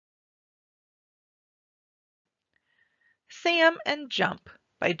Sam and Jump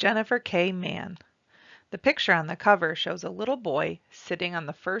by Jennifer K. Mann. The picture on the cover shows a little boy sitting on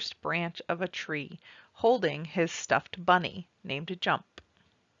the first branch of a tree holding his stuffed bunny named Jump.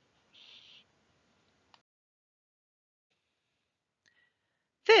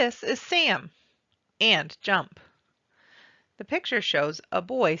 This is Sam and Jump. The picture shows a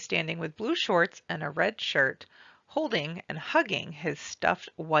boy standing with blue shorts and a red shirt holding and hugging his stuffed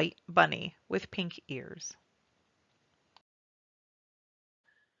white bunny with pink ears.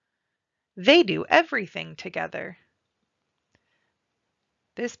 They do everything together.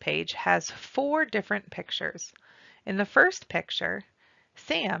 This page has 4 different pictures. In the first picture,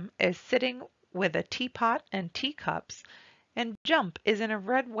 Sam is sitting with a teapot and teacups, and Jump is in a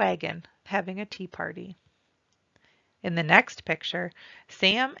red wagon having a tea party. In the next picture,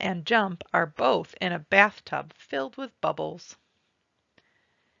 Sam and Jump are both in a bathtub filled with bubbles.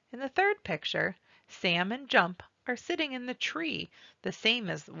 In the third picture, Sam and Jump are sitting in the tree, the same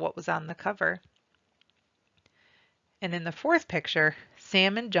as what was on the cover. And in the fourth picture,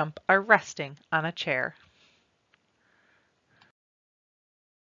 Sam and Jump are resting on a chair.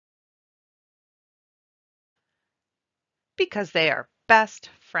 Because they are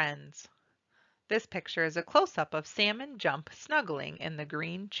best friends. This picture is a close-up of Sam and Jump snuggling in the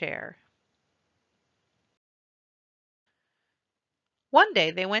green chair. One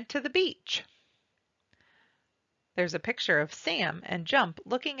day they went to the beach. There's a picture of Sam and Jump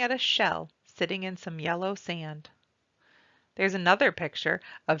looking at a shell sitting in some yellow sand. There's another picture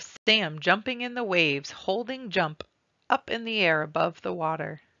of Sam jumping in the waves, holding Jump up in the air above the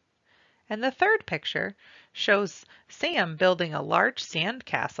water. And the third picture shows Sam building a large sand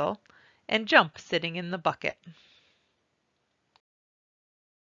castle and Jump sitting in the bucket.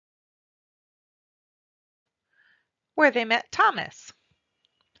 Where they met Thomas.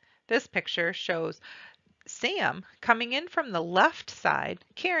 This picture shows Sam coming in from the left side,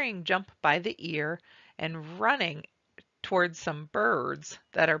 carrying Jump by the ear and running towards some birds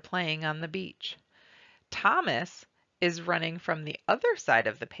that are playing on the beach. Thomas is running from the other side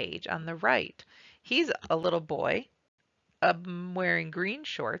of the page on the right. He's a little boy wearing green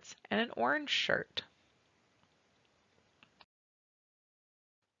shorts and an orange shirt.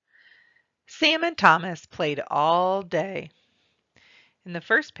 Sam and Thomas played all day. In the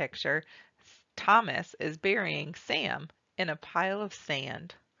first picture, Thomas is burying Sam in a pile of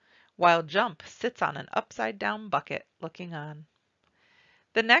sand, while Jump sits on an upside-down bucket looking on.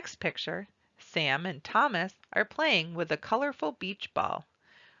 The next picture, Sam and Thomas are playing with a colorful beach ball,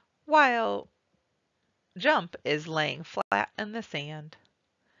 while Jump is laying flat in the sand.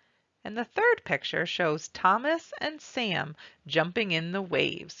 And the third picture shows Thomas and Sam jumping in the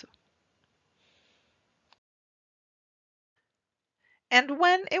waves. And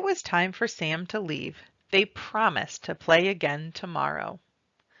when it was time for Sam to leave, they promised to play again tomorrow.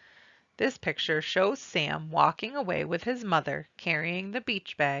 This picture shows Sam walking away with his mother carrying the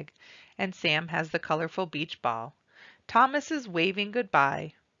beach bag, and Sam has the colorful beach ball. Thomas is waving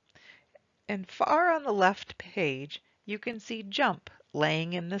goodbye. And far on the left page, you can see Jump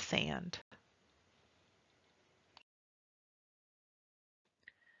laying in the sand.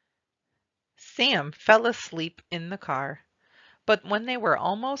 Sam fell asleep in the car, but when they were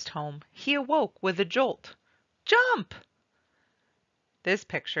almost home, he awoke with a jolt. Jump! This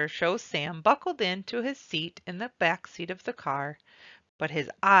picture shows Sam buckled into his seat in the back seat of the car, but his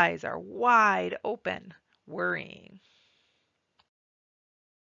eyes are wide open, worrying.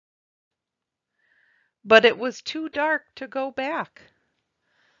 But it was too dark to go back.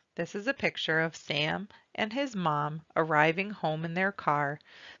 This is a picture of Sam and his mom arriving home in their car.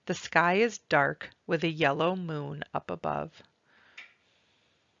 The sky is dark with a yellow moon up above.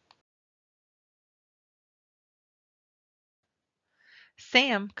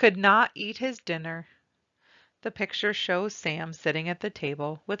 Sam could not eat his dinner. The picture shows Sam sitting at the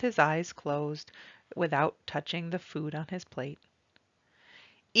table with his eyes closed without touching the food on his plate.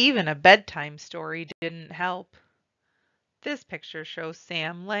 Even a bedtime story didn't help. This picture shows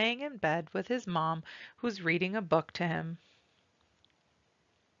Sam laying in bed with his mom who's reading a book to him.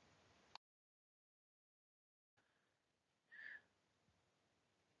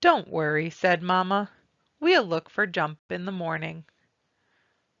 Don't worry, said Mama. We'll look for Jump in the morning.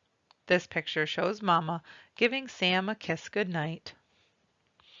 This picture shows Mama giving Sam a kiss goodnight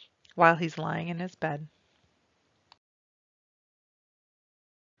while he's lying in his bed.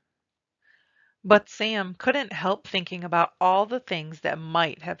 But Sam couldn't help thinking about all the things that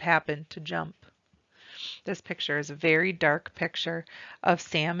might have happened to Jump. This picture is a very dark picture of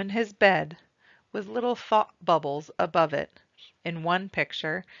Sam in his bed with little thought bubbles above it. In one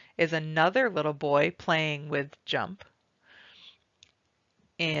picture is another little boy playing with Jump.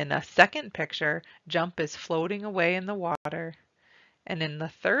 In a second picture, Jump is floating away in the water. And in the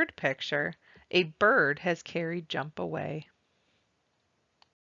third picture, a bird has carried Jump away.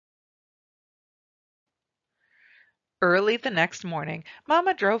 Early the next morning,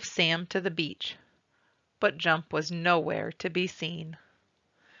 Mama drove Sam to the beach, but Jump was nowhere to be seen.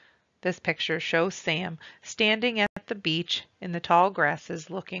 This picture shows Sam standing at the beach in the tall grasses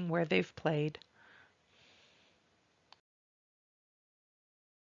looking where they've played.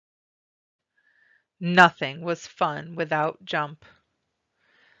 Nothing was fun without Jump.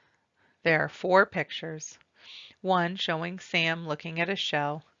 There are four pictures. One showing Sam looking at a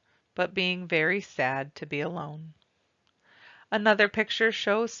shell, but being very sad to be alone. Another picture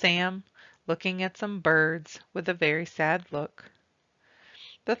shows Sam looking at some birds with a very sad look.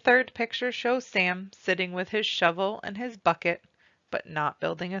 The third picture shows Sam sitting with his shovel and his bucket, but not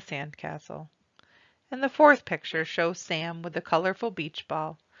building a sandcastle. And the fourth picture shows Sam with a colorful beach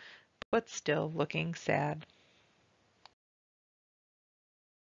ball, but still looking sad.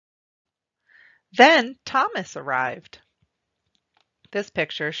 Then Thomas arrived. This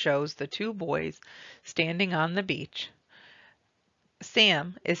picture shows the two boys standing on the beach.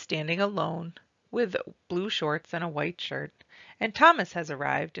 Sam is standing alone with blue shorts and a white shirt, and Thomas has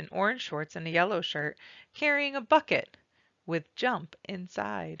arrived in orange shorts and a yellow shirt, carrying a bucket with Jump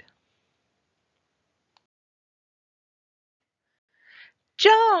inside.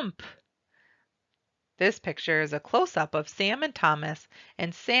 Jump! This picture is a close-up of Sam and Thomas,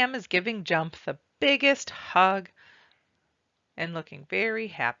 and Sam is giving Jump the biggest hug and looking very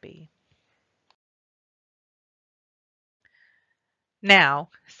happy. Now,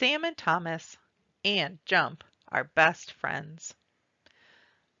 Sam and Thomas and Jump are best friends.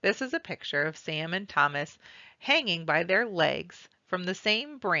 This is a picture of Sam and Thomas hanging by their legs from the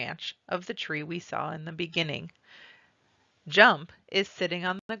same branch of the tree we saw in the beginning. Jump is sitting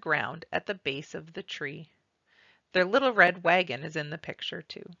on the ground at the base of the tree. Their little red wagon is in the picture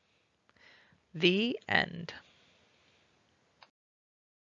too. The end.